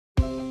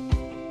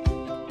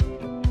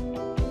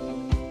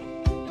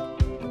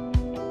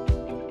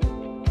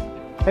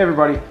Hey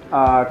everybody,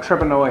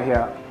 Trevor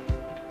here.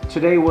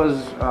 Today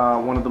was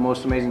one of the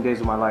most amazing days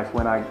of my life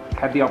when I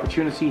had the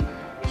opportunity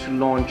to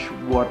launch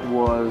what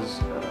was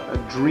a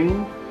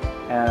dream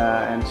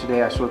and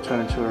today I saw it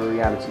turn into a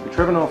reality. The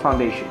Trevor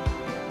Foundation,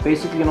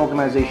 basically an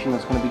organization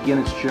that's going to begin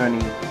its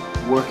journey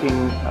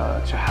working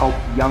to help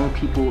young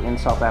people in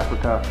South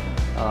Africa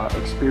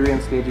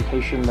experience the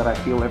education that I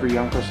feel every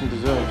young person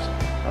deserves.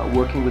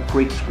 Working with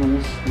great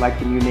schools like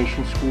the New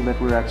Nation School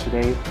that we're at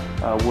today,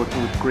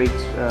 working with great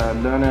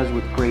learners,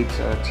 with great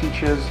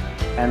teachers,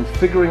 and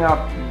figuring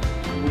out,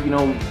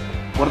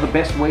 what are the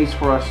best ways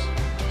for us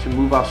to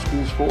move our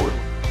schools forward.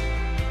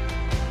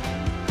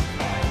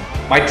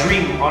 My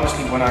dream,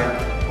 honestly, when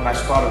I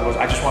started was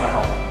I just want to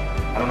help.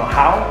 I don't know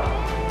how,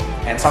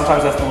 and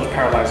sometimes that's the most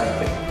paralyzing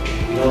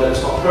thing. We know that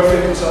it's not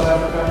perfect in South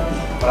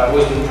Africa, but I've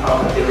always been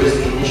proud that there is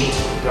the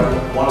initiative. The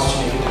government wants to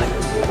make a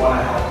difference. They want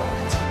to help.